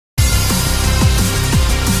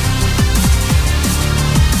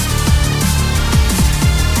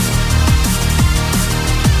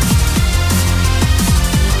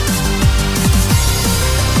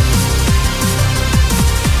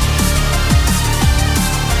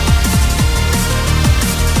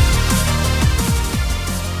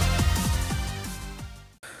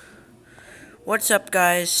What's up,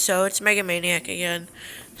 guys? So it's Mega Maniac again.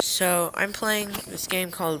 So I'm playing this game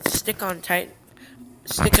called Stick of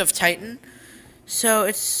Titan. So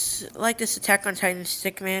it's like this Attack on Titan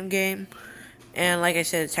Stickman game, and like I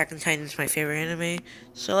said, Attack on Titan is my favorite anime.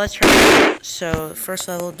 So let's try it. So first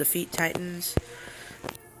level, defeat Titans.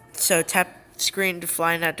 So tap screen to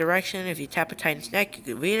fly in that direction. If you tap a Titan's neck, you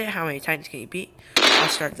can beat it. How many Titans can you beat? I'll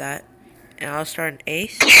start that, and I'll start an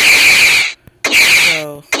ace.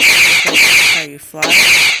 So that's how you fly,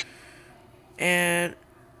 and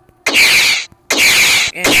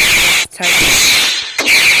Titan.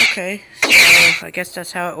 Okay, so I guess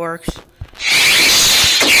that's how it works.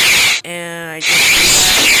 And I just do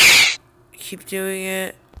that. Keep doing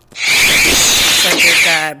it. So I did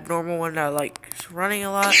that normal one that like running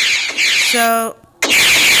a lot. So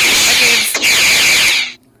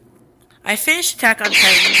I finished Attack on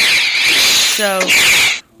Titan. So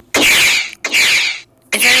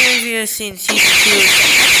if any of you have seen season 2,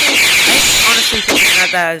 I honestly think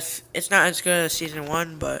it's not as good as season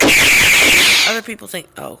 1, but other people think,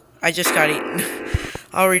 oh, I just got eaten.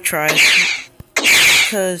 I'll retry.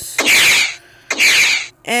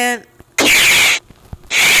 And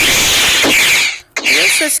I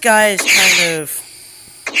guess this guy is kind of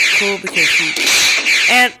cool because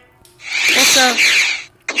and also,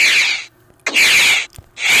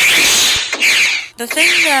 the thing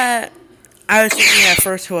that I was thinking at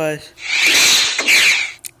first was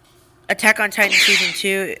Attack on Titan Season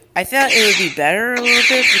 2. I thought it would be better a little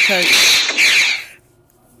bit because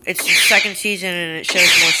it's the second season and it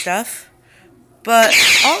shows more stuff. But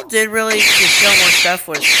all it did really to show more stuff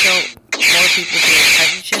was show more people doing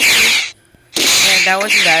Titan shifters. And that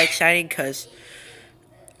wasn't that exciting because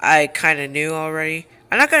I kind of knew already.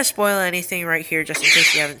 I'm not going to spoil anything right here just in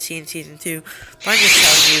case you haven't seen Season 2. But I'm just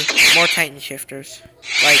telling you, more Titan shifters.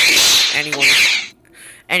 Like,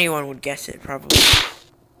 anyone would guess it, probably.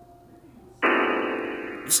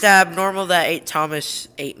 Stab, normal that ate Thomas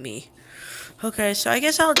ate me. Okay, so I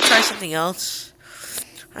guess I'll try something else.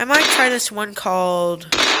 I might try this one called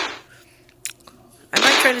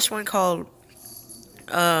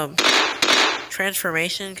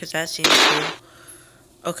Transformation, because that seems cool.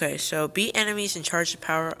 Okay, so beat enemies and charge the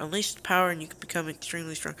power, unleash the power, and you can become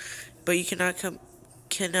extremely strong. But you cannot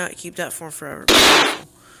keep that form forever.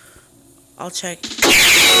 I'll check. This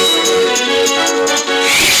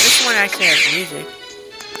one actually has music.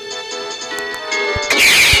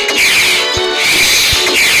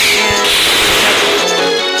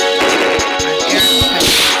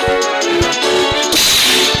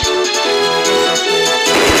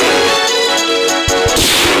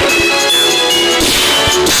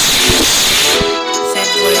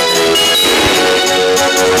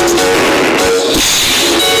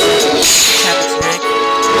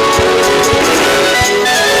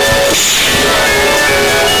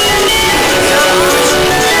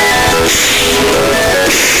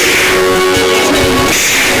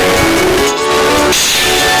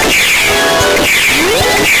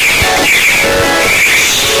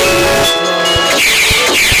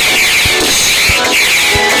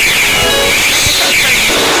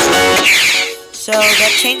 So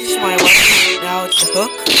that changes my weapon. Now it's a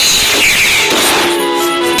hook.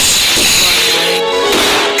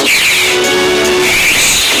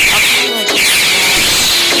 I'll do like this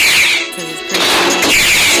because it's pretty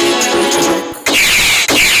cool.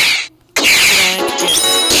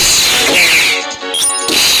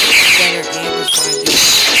 Better aim is what I do.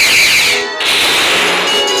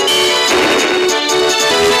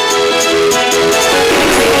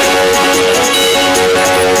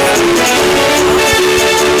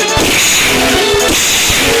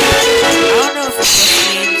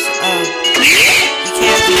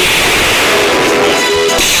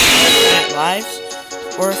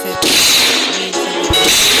 Or if it means something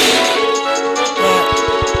else. But,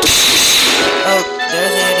 oh,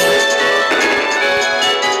 there's Annie.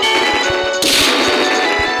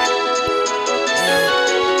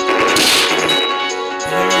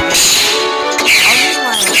 I'll use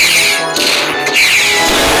my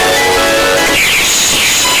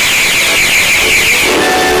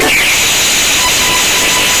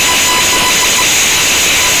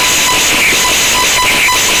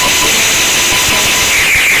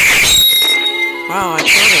wow, I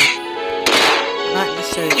killed her. Not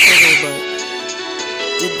necessarily killed her, but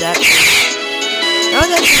did that thing. That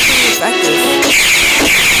was actually pretty effective.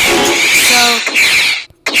 So,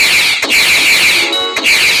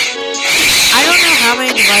 I don't know how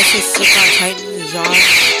many devices Stick on Titan is on,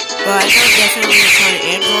 but I know definitely it's on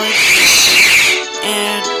Android.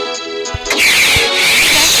 And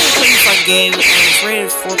it's actually a pretty fun game, and it's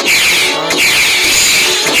rated 4.2 stars.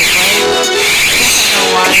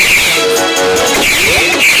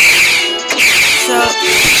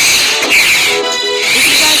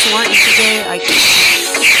 want ECK, I can.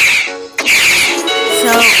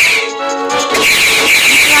 So, you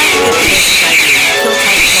can get the basic idea. Kill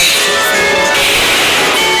Titans like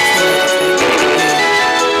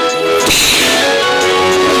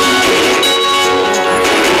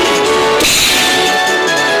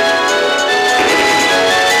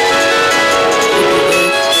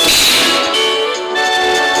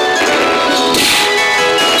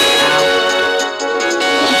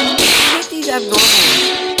 6 these abnormal.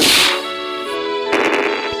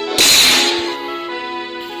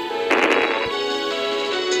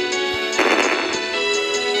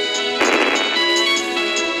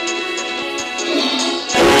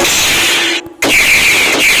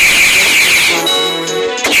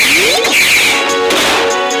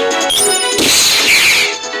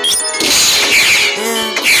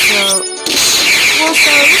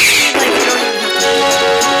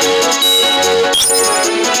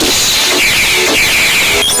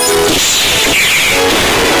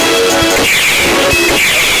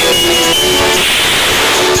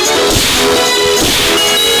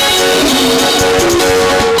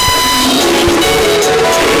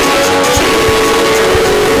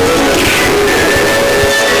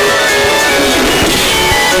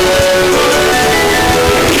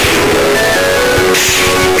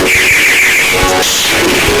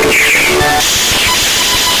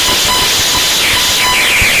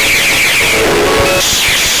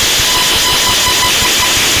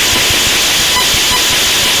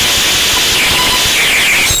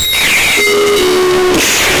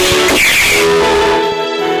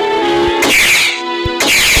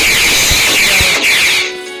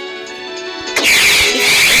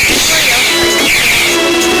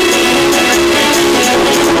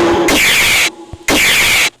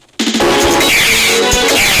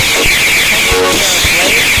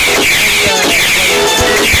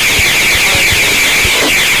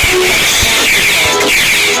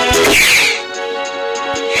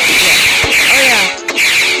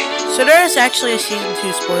 So there is actually a Season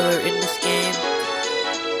 2 spoiler in this game.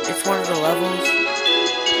 It's one of the levels.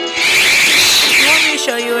 If you want me to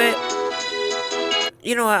show you it,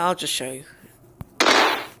 you know what, I'll just show you.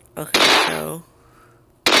 Okay, so...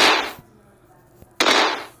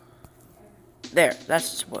 there, that's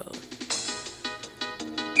the spoiler.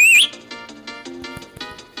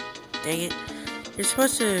 Dang it. You're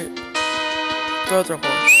supposed to throw the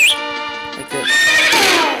horse. Like this.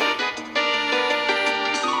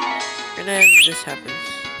 And then this happens.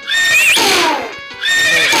 And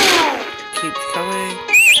then it keeps coming and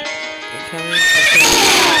coming and coming.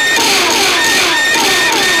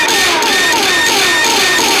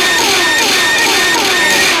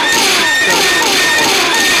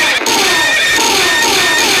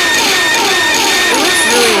 It looks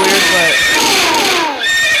really weird, but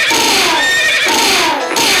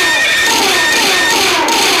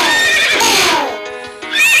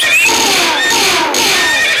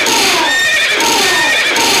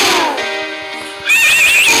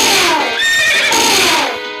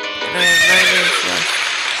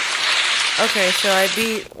okay, so I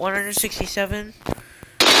beat 167,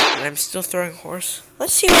 and I'm still throwing horse.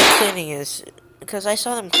 Let's see what cleaning is, because I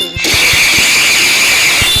saw them cleaning. It looks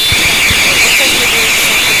like they're doing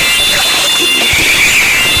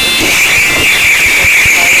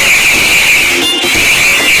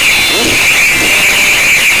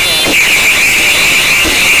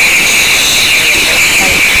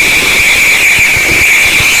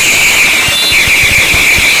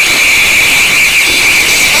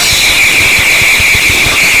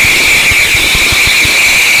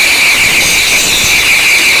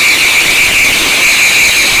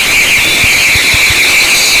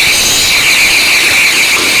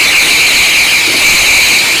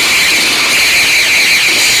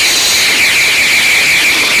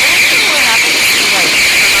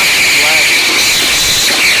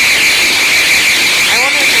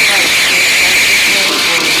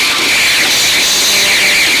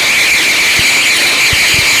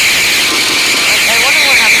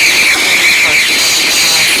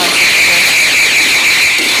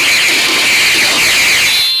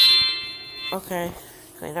okay,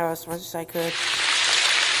 cleaned out as much as I could.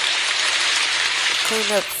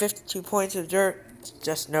 Cleaned up 52 points of dirt. It's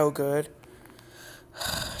just no good.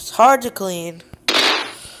 It's hard to clean.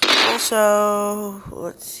 Also,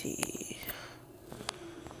 let's see.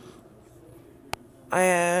 I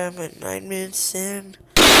am at 9 minutes in.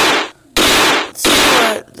 Let's see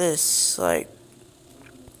what this, like,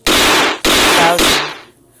 1,000.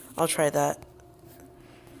 I'll try that.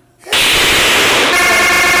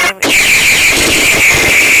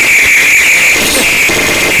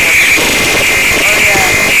 Oh yeah.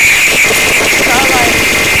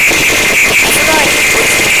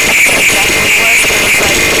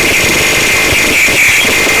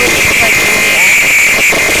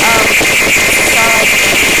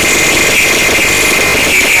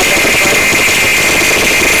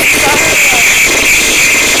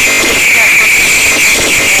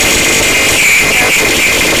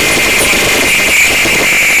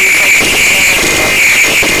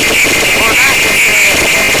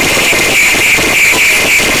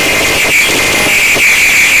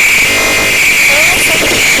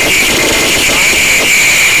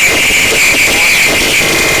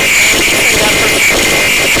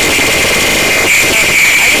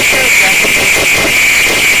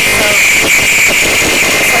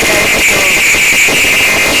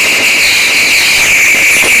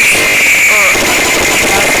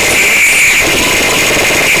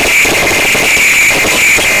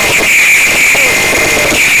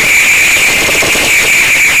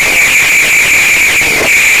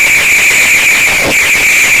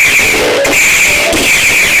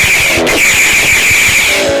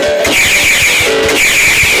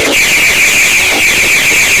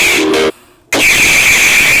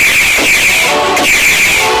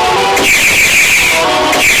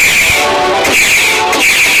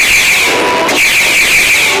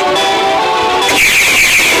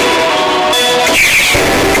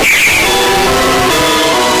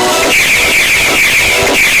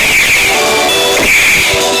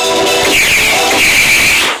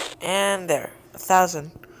 there.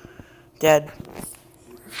 1,000. Dead.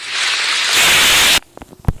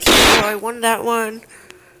 So I won that one.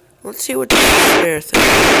 Let's see what the spare thing. I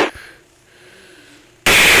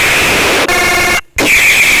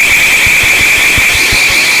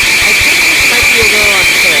think this might be a little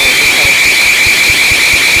unfair because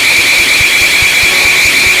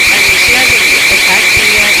I mean she hasn't attacked me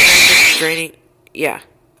yet and I'm just draining. Yeah.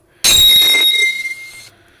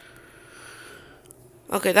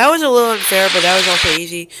 Okay, that was a little unfair, but that was also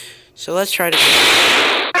easy. So let's try it again.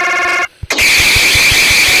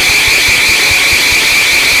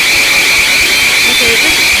 Okay, if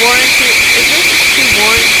this is boring,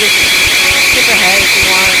 just skip ahead if you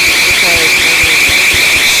want, because, I mean,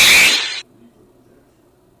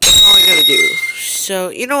 that's all I'm gonna do. So,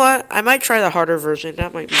 you know what? I might try the harder version.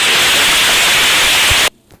 That might be good.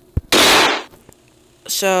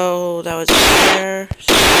 So, that was fair,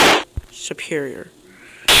 superior.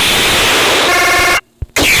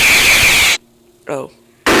 Oh.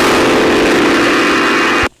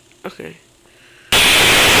 Okay.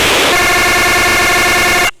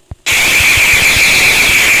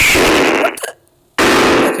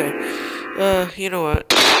 You know what?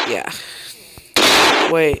 Yeah.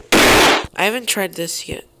 Wait. I haven't tried this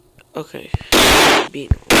yet. Okay.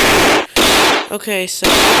 Beat. Okay, so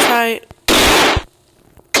I'll try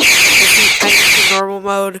Titans in normal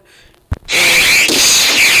mode. And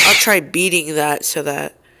I'll try beating that so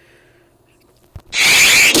that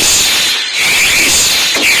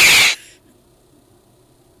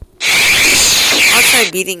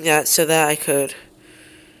I could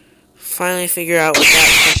finally figure out what that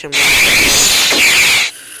question was.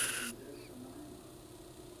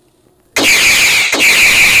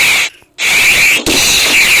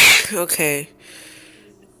 Okay.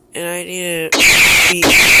 And I need to beat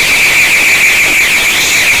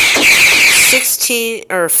 16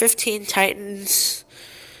 or 15 Titans.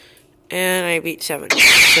 And I beat 7.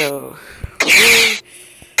 So, really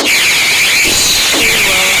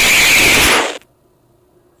well.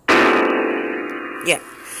 Yeah.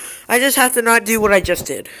 I just have to not do what I just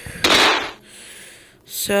did.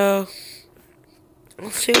 So,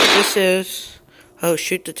 let's see what this is. Oh,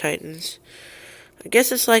 shoot the Titans. I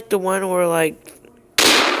guess it's like the one where, like,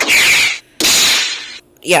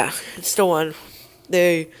 yeah, it's the one.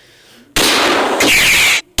 They're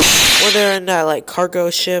in that, like,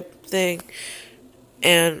 cargo ship thing.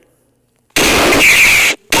 And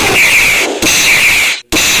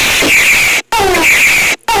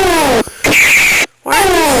why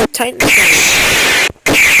are these Titans coming?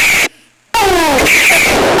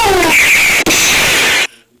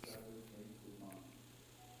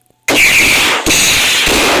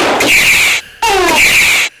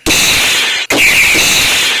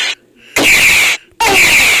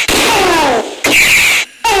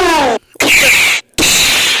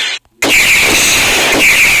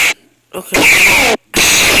 Okay.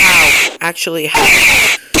 How? Actually, how?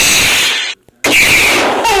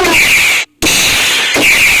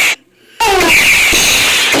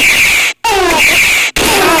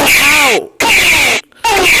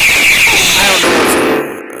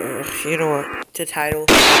 You know what? The title.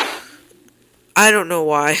 I don't know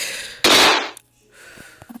why.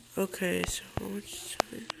 Okay, so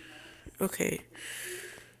okay.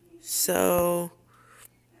 So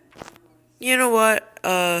you know what?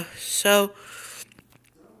 So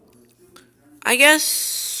I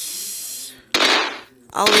guess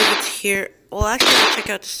I'll leave it here. Well, actually, I'll check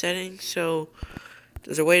out the settings. So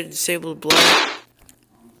there's a way to disable blood,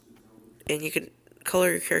 and you can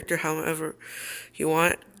color your character however you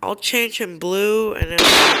want. I'll change him blue, and then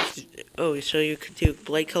so you can do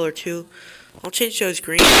blade color too. I'll change those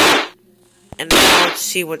green, and then I'll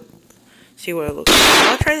see what it looks like.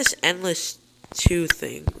 I'll try this endless 2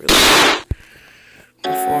 thing really quick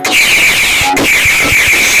before.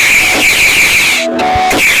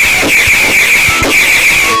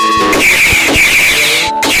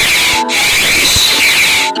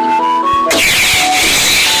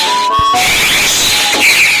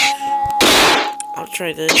 I'll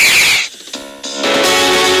try this.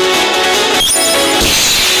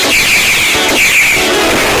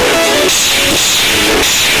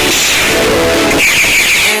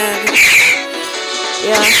 And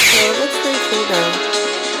yeah, so it looks pretty cool now.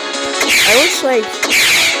 I wish like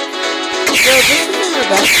this isn't a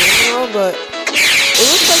bad game at all, but it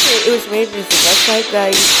looks like it was made with a website that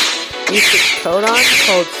I used to code on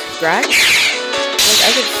called Scratch. Like I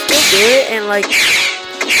could still do it and like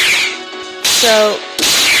so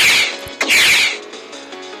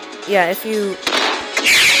yeah, if you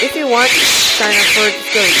want to sign up for it,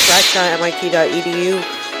 just go to scratch.mit.edu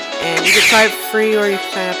And you can try it for free, or you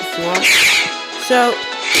can sign up if you want. So,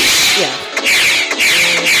 yeah.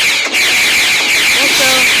 And also,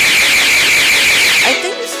 I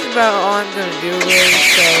think this is about all I'm going to do, really.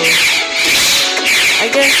 So, I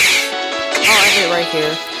guess I'll end it right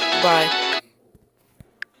here. Bye.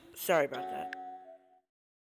 Sorry about that.